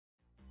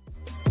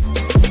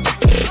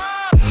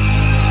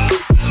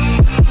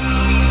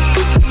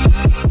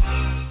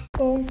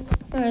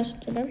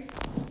rest of them.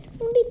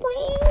 We'll be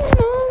playing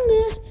Among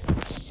Us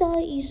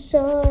side to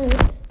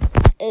side.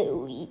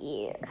 Oh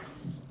yeah.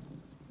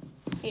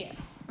 Yeah,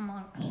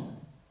 Among Us.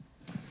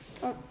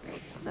 Oh,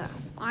 yeah.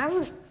 I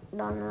haven't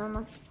done that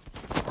much.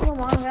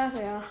 Among Us,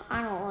 yeah.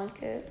 I don't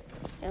like it.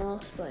 And I'll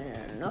explain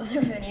it in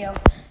another video.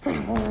 I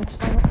don't want to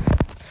explain it.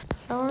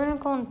 So we're gonna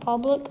go in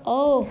public.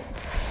 Oh.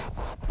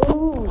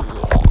 Ooh,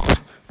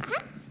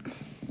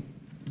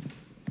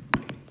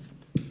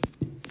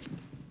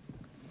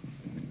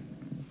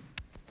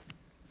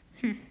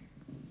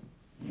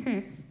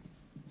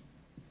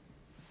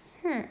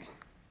 yeah.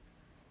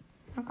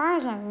 My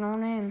guys have no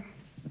name.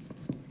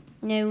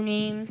 No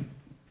name.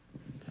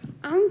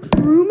 I'm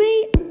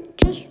crewmate.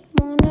 Just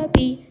wanna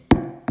be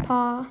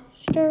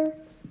imposter.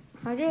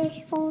 I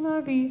just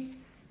wanna be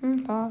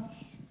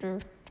imposter.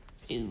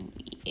 Ooh,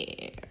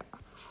 yeah.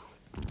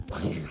 Oh,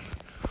 yeah.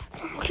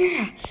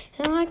 Isn't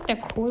that like the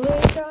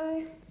Kool-Aid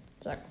guy?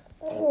 It's like,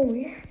 oh,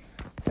 yeah.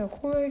 The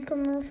Kool-Aid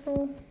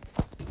commercial.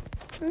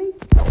 Dang.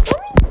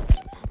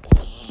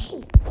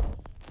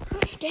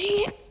 Gosh, dang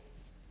it.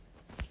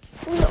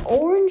 Was it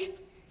orange?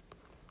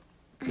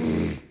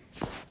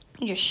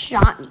 He just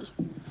shot me.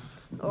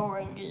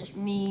 Orange is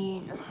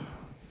mean.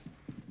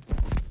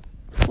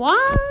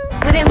 What?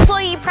 With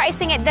employee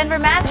pricing at Denver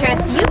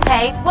Mattress, you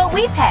pay what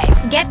we pay.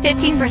 Get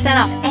 15%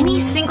 off any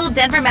single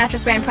Denver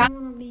Mattress brand product. I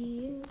wanna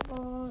be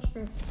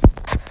imposter.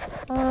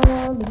 I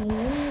wanna be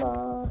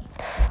imposter.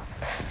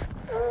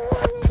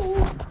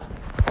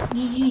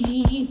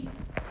 GG.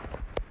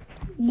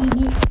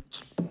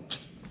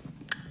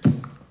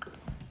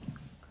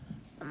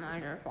 I'm not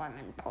sure if I'm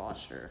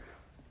imposter.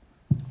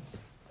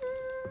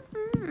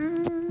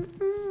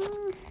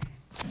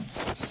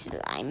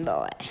 Slime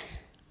boy.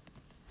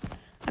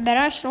 I bet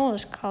I stole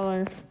his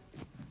color.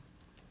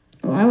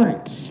 Why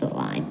wouldn't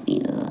slime be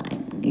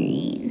lime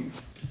green?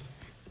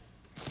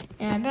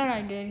 Yeah, I bet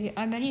I did.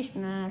 I bet he's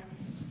mad.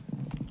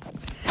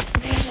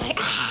 He's like,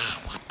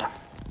 what the?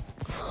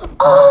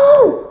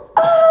 Oh,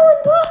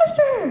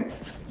 imposter!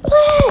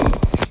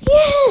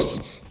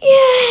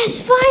 Yes,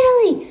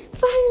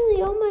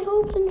 finally, all my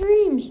hopes and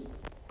dreams.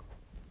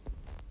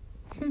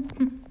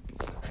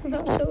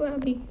 I'm so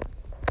happy.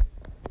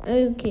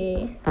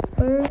 Okay,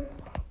 where?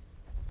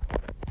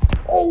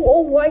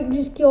 Oh, white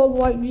just killed.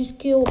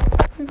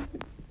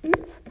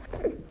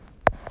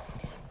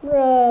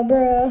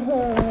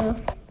 Bruh.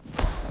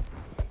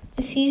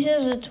 If he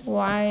says it's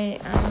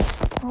white,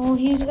 oh,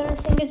 he's gonna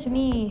think it's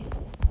me.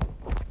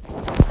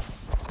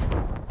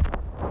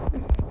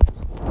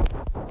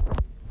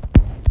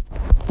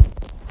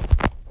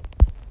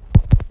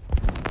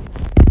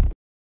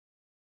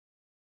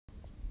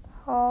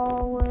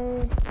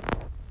 Hallway.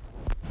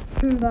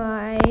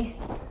 Bye.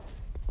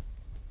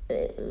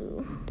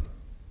 Ew.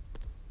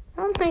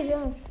 Oh my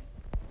gosh.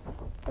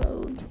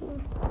 O2.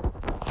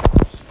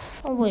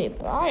 Oh wait,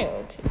 bye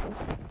O2.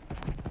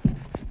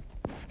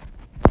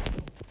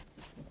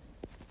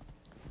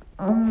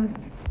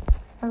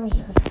 I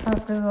just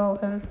have to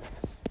vote him.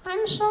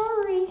 I'm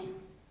sorry.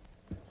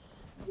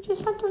 I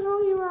just have to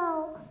vote you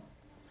out.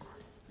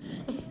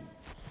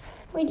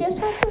 We just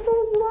have to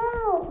vote you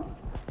out.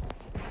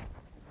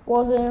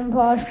 Was an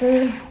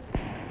imposter.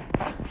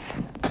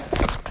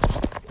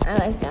 I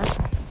like that.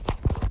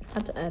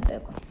 That's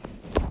epic.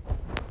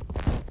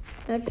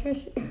 That's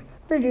just,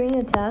 we're doing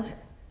a task.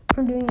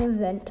 We're doing an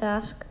event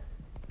task.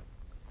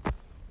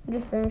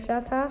 Just finish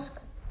that task.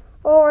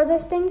 Or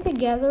this thing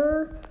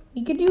together,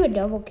 we could do a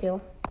double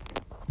kill.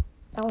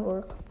 That would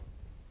work.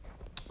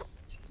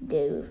 Go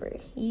over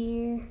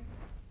here.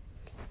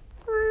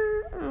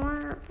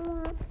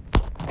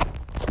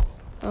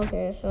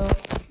 Okay, so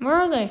where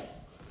are they?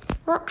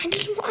 I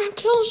just want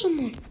to kill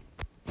someone.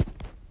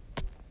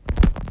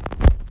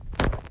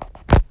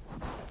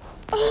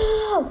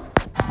 Oh!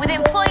 With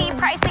employee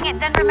pricing at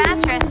Denver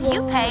Mattress,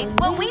 you pay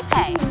what we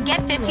pay.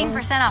 Get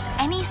 15% off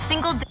any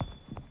single.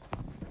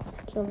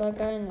 Killed that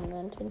guy and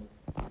invented.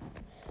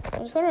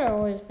 That's what I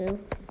always do.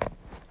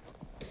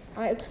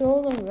 I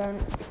kill the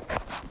vent.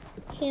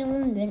 Kill,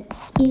 invent.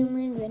 Kill,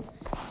 invent.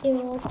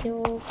 Kill.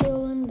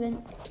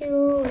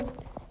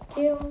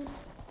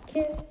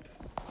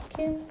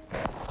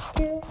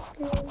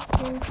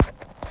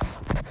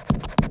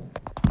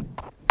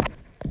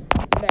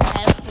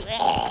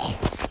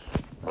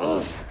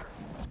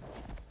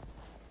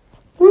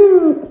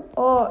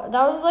 Oh,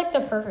 that was like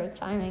the perfect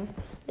timing.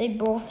 They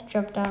both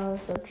jumped out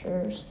of their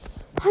chairs.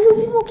 Why do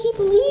people keep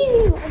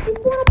leaving? I just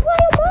want to play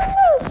Among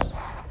Us.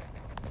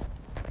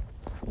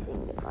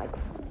 Using the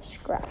microphone to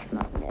scratch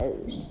my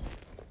nose.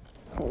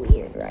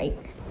 Weird, right?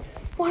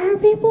 Why are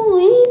people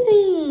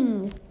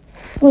leaving?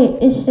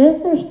 Wait, it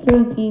says there's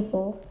 3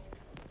 people,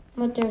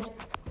 but there's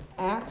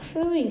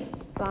actually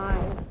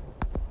 5.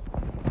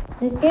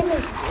 This game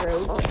is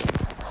broken.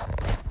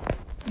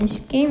 This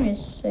game is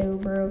so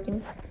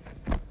broken.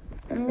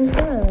 I'm just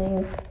gonna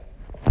leave.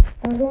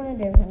 I'm going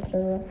to a different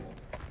server.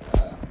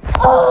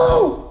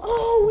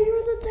 Oh, we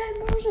were the dead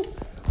person.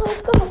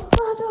 Let's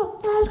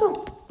go.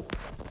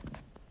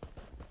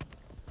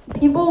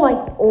 People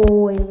like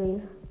always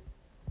leave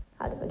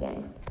out of the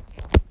game.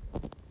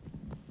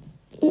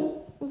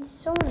 It's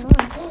so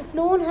annoying.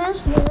 No one has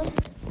one.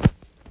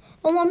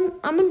 Oh,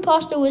 I'm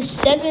imposter with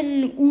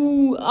 7.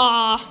 Ooh,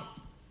 ah.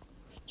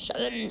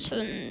 7.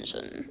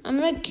 I'm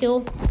gonna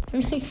kill.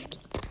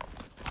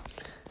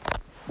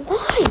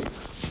 Why?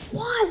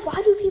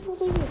 Why do people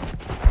do it?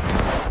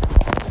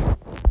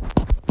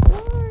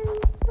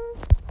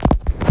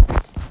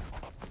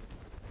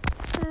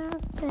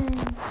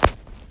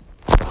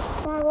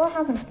 Why? What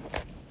happened?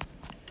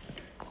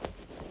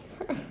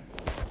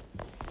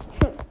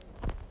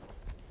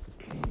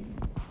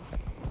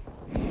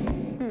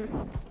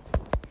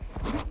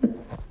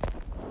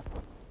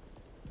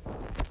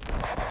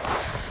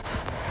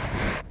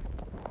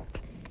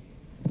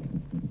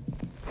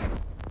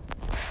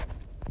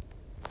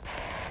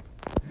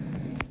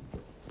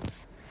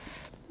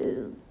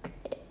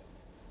 Okay.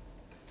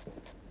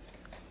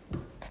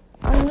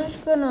 I'm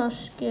just gonna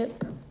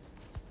skip.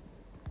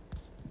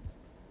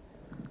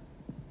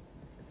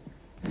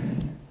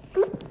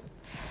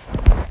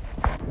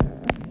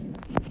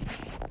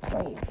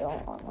 Wait,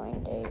 don't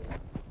online date.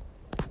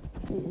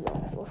 These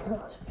are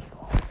those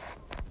people.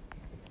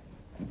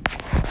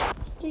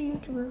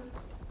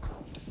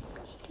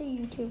 Just a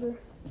YouTuber.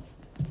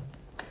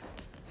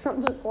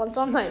 Once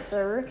on my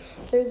server,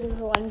 there's this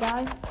one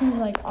guy who's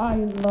like, I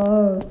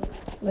love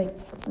like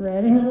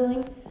red or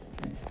something,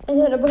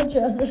 and then a bunch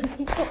of other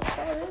people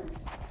started.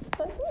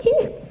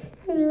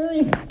 It's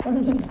really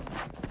funny.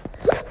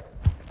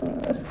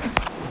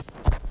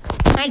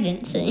 I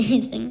didn't say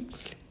anything.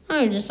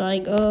 I was just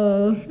like,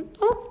 oh,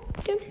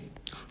 okay.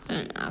 I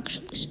didn't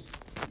actually say.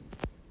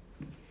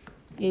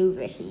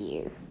 Over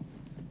here.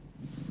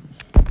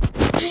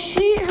 I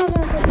hate how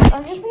that. I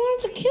just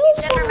wanted to kill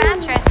Denver someone.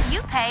 Mattress,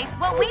 you pay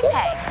what we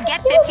pay.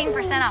 Get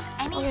 15% off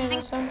any That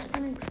single. sounds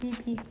kind of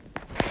creepy.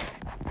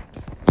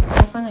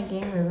 What kind of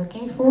game you're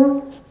looking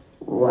for?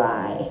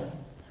 Why?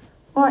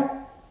 What?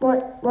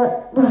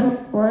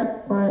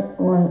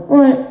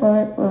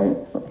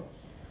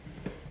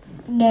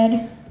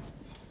 Dead.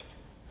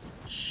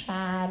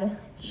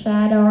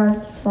 Shad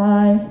Art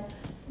 5.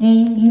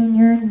 Name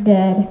Junior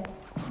dead.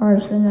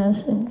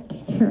 Carson.S and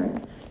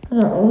Karen.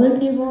 Those are all the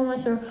people on my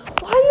server.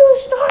 Why do you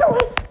start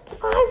with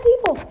 5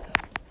 people?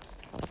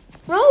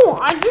 No,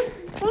 I just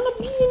want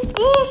to be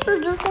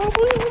imposters. There's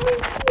probably only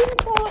 2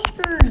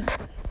 imposters.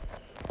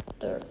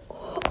 There.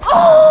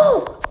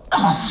 Oh!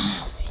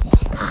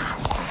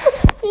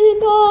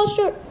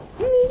 Imposter.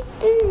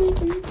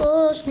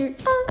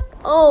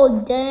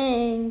 Oh,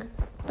 dang.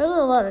 There's a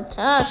lot of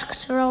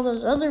tasks for all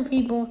those other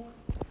people.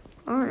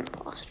 Are an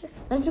imposter.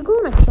 Let's go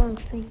on a killing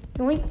spree.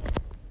 Can we?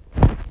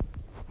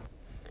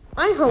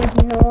 I hope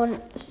no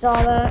one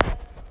saw that.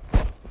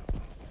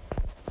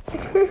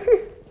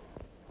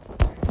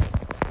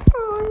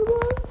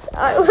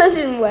 I was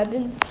in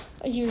weapons.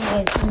 You were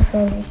like,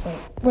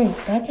 wait,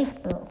 that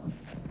just broke.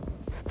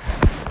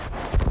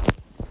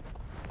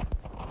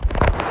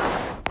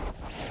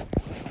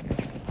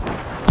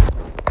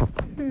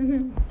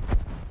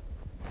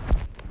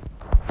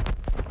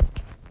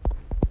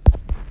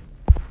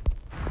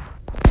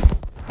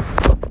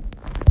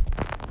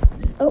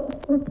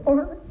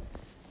 Report.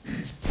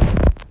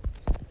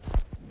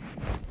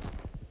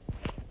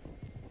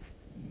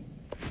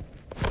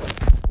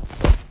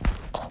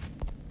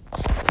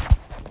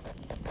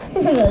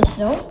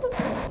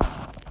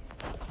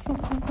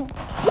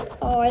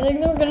 Oh, I think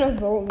they're gonna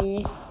vote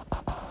me.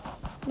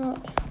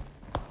 Not.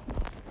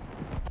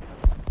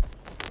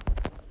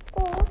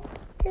 Oh,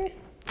 okay.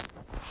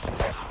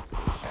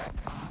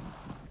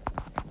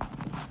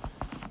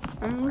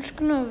 I'm just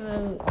gonna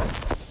vote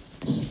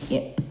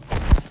skip.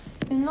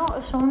 You know,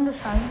 if someone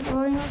decides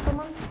voting on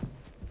someone,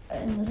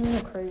 and this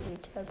is a crazy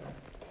tip,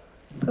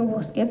 so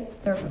we'll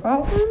skip. They're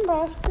probably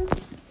imposter.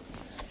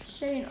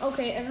 Saying,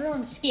 okay,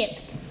 everyone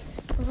skipped.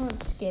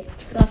 That's good.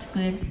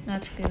 I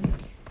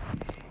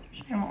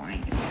don't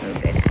want to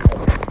prove it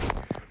out.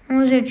 I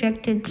was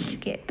ejected,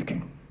 skipped.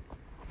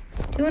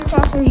 2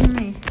 imposters and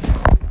me.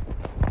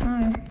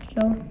 Alright,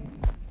 so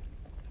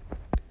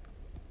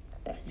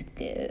let's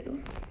go.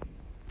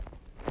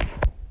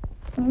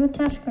 We have a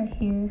task right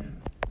here.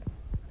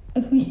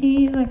 If we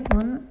see like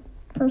one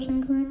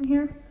person come in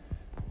here,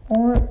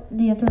 or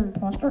the other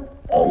imposter.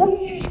 Oh,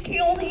 he just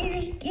killed!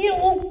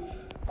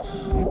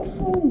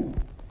 Oh,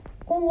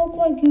 don't look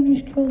like you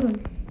just killed him.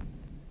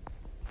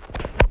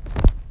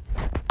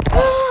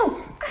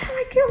 Oh,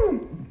 I killed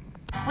him.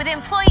 With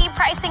employee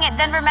pricing at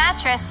Denver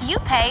Mattress, you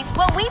pay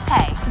what we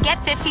pay. Get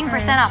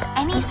 15% off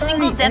any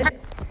single Denver.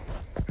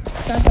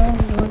 That's all I'm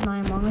doing with my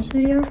Among Us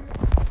video.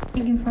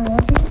 Thank you for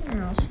watching,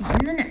 and I'll see you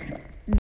in the next one.